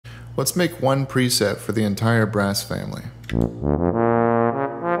Let's make one preset for the entire brass family.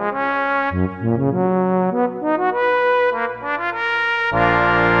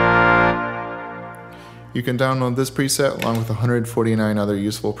 You can download this preset along with 149 other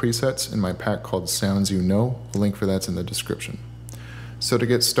useful presets in my pack called Sounds You Know. A link for that's in the description. So to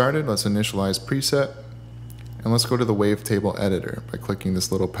get started, let's initialize preset, and let's go to the wavetable editor by clicking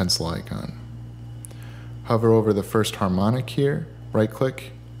this little pencil icon. Hover over the first harmonic here,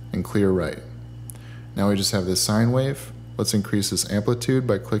 right-click, and clear right. Now we just have this sine wave. Let's increase this amplitude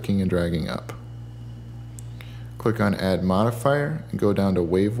by clicking and dragging up. Click on Add Modifier and go down to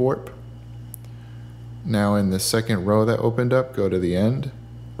Wave Warp. Now in the second row that opened up, go to the end,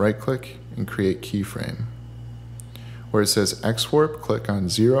 right-click, and create keyframe. Where it says X Warp, click on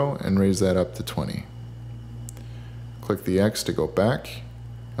 0 and raise that up to 20. Click the X to go back,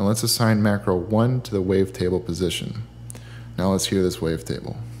 and let's assign macro 1 to the wavetable position. Now let's hear this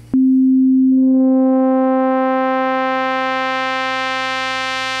wavetable.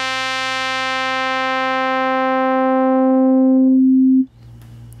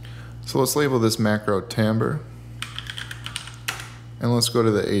 So let's label this macro timbre, and let's go to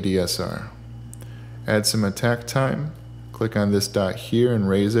the ADSR. Add some attack time, click on this dot here and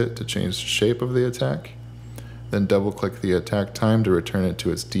raise it to change the shape of the attack. Then double click the attack time to return it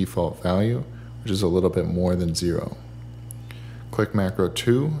to its default value, which is a little bit more than 0. Click macro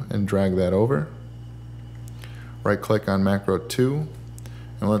 2 and drag that over. Right click on macro 2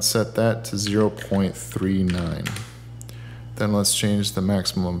 and let's set that to 0.39. Then let's change the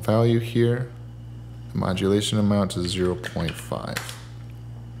maximum value here, the modulation amount to 0.5.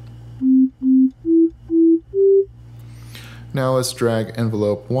 Now let's drag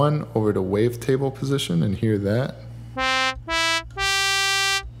envelope 1 over to wavetable position and hear that.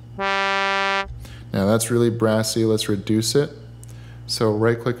 Now that's really brassy, let's reduce it. So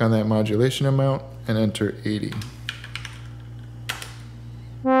right click on that modulation amount and enter 80.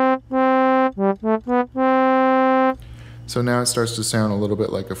 So now it starts to sound a little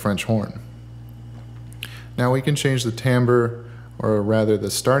bit like a French horn. Now we can change the timbre, or rather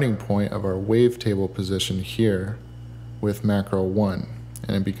the starting point of our wavetable position here with macro 1,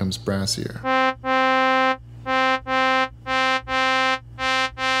 and it becomes brassier.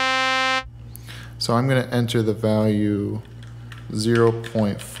 So I'm going to enter the value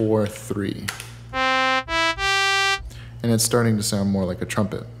 0.43, and it's starting to sound more like a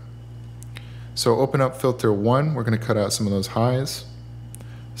trumpet. So open up filter 1, we're going to cut out some of those highs,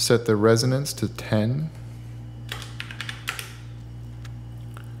 set the resonance to 10,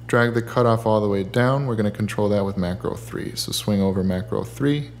 drag the cutoff all the way down, we're going to control that with macro 3. So swing over macro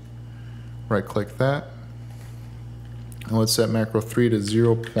 3, right click that, and let's set macro 3 to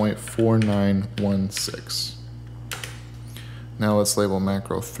 0.4916. Now let's label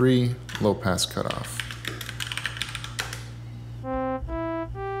macro 3 low pass cutoff.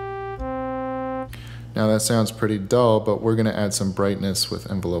 Now that sounds pretty dull, but we're going to add some brightness with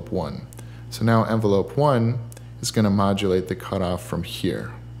envelope 1. So now envelope 1 is going to modulate the cutoff from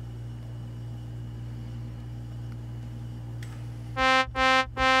here.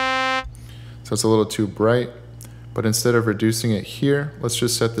 So it's a little too bright, but instead of reducing it here, let's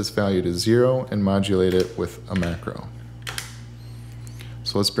just set this value to 0 and modulate it with a macro.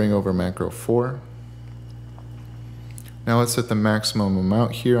 So let's bring over macro 4. Now let's set the maximum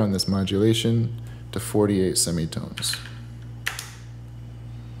amount here on this modulation to 48 semitones.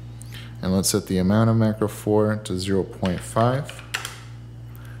 And let's set the amount of macro 4 to 0.5.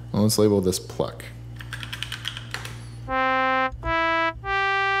 And let's label this pluck.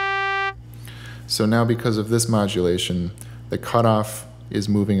 So now because of this modulation, the cutoff is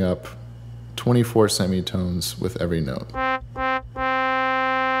moving up 24 semitones with every note.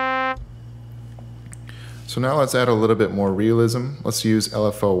 So now let's add a little bit more realism. Let's use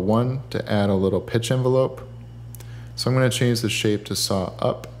LFO 1 to add a little pitch envelope. So I'm going to change the shape to saw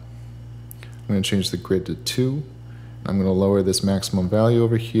up. I'm going to change the grid to 2. I'm going to lower this maximum value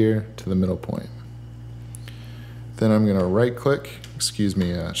over here to the middle point. Then I'm going to right click,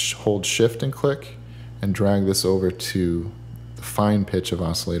 hold shift and click, and drag this over to the fine pitch of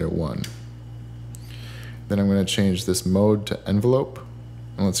oscillator 1. Then I'm going to change this mode to envelope,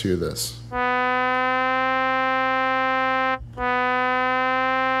 and let's hear this.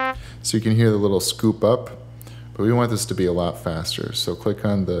 So you can hear the little scoop up, but we want this to be a lot faster. So click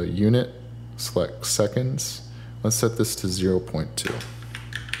on the unit, select seconds. Let's set this to 0.2.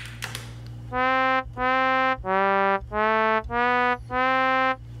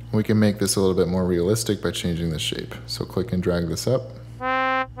 We can make this a little bit more realistic by changing the shape. So click and drag this up.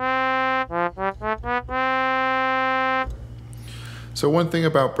 So one thing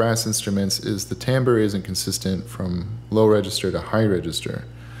about brass instruments is the timbre isn't consistent from low register to high register.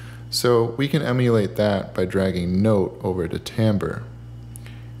 So we can emulate that by dragging note over to timbre.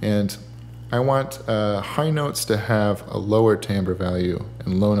 And I want high notes to have a lower timbre value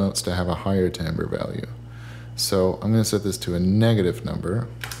and low notes to have a higher timbre value. So I'm going to set this to a negative number.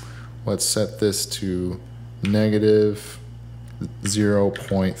 Let's set this to negative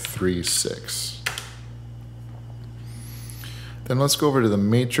 0.36. Then let's go over to the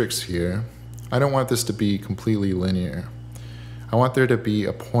matrix here. I don't want this to be completely linear. I want there to be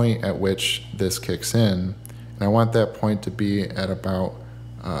a point at which this kicks in, and I want that point to be at about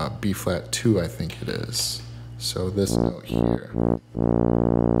B flat 2, I think it is. So this note here.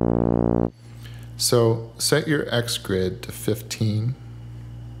 So set your X grid to 15.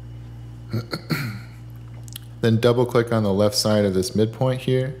 Then double click on the left side of this midpoint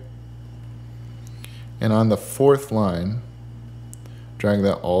here. And on the fourth line, drag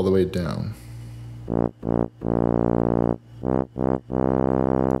that all the way down.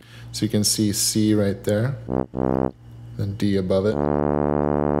 So you can see C right there, then D above it,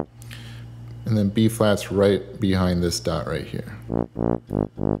 and then B flat's right behind this dot right here.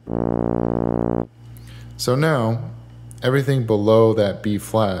 So now, everything below that B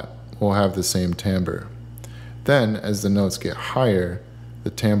flat will have the same timbre. Then, as the notes get higher, the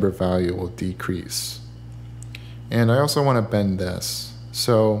timbre value will decrease. And I also want to bend this.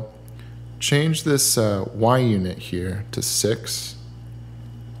 So change this Y unit here to 6.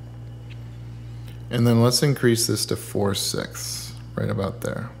 And then let's increase this to 4/6, right about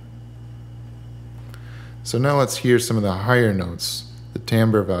there. So now let's hear some of the higher notes. The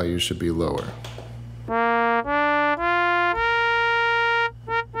timbre value should be lower.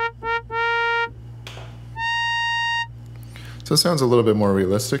 So it sounds a little bit more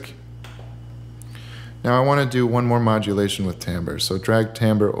realistic. Now I want to do one more modulation with timbre. So drag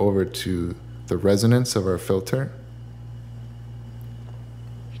timbre over to the resonance of our filter.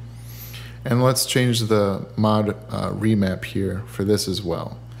 And let's change the mod remap here for this as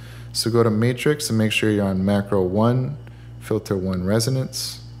well. So go to Matrix and make sure you're on Macro 1, Filter 1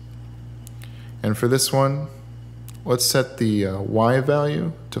 Resonance. And for this one, let's set the Y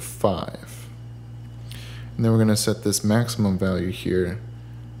value to 5. And then we're going to set this maximum value here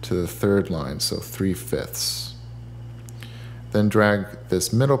to the third line, so 3/5. Then drag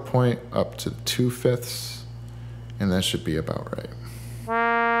this middle point up to 2/5, and that should be about right.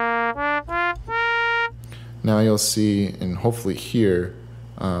 Now you'll see, and hopefully hear,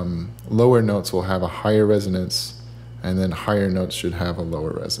 lower notes will have a higher resonance, and then higher notes should have a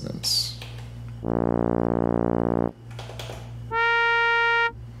lower resonance.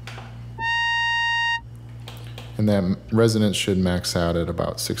 And that resonance should max out at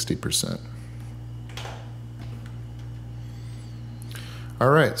about 60%.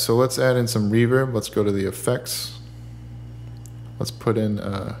 All right, so let's add in some reverb. Let's go to the effects. Let's put in,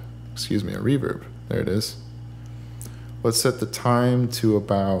 a reverb. There it is. Let's set the time to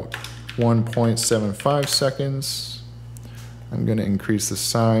about 1.75 seconds. I'm going to increase the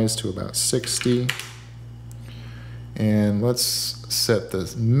size to about 60. And let's set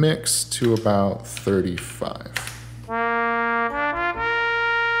the mix to about 35.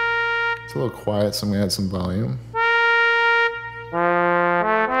 It's a little quiet, so I'm going to add some volume.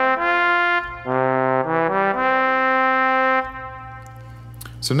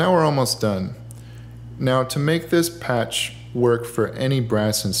 So now we're almost done. Now to make this patch work for any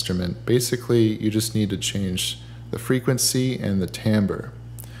brass instrument, basically you just need to change the frequency and the timbre.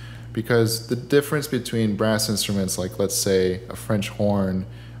 Because the difference between brass instruments, like let's say a French horn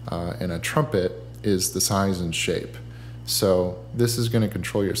and a trumpet, is the size and shape. So this is going to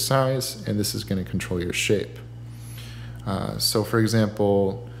control your size, and this is going to control your shape. So for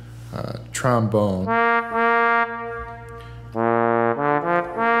example, trombone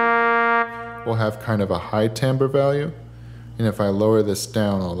will have kind of a high timbre value, and if I lower this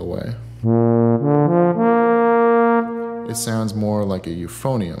down all the way, it sounds more like a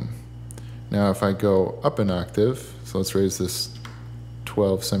euphonium. Now if I go up an octave, so let's raise this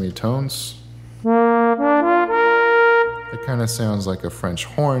 12 semitones, it kind of sounds like a French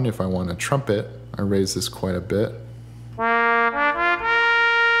horn. If I want a trumpet, I raise this quite a bit.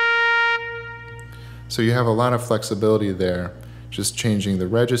 So you have a lot of flexibility there. Just changing the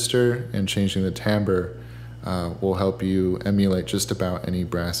register and changing the timbre will help you emulate just about any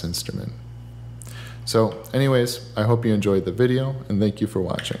brass instrument. So anyways, I hope you enjoyed the video, and thank you for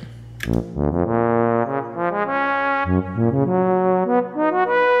watching.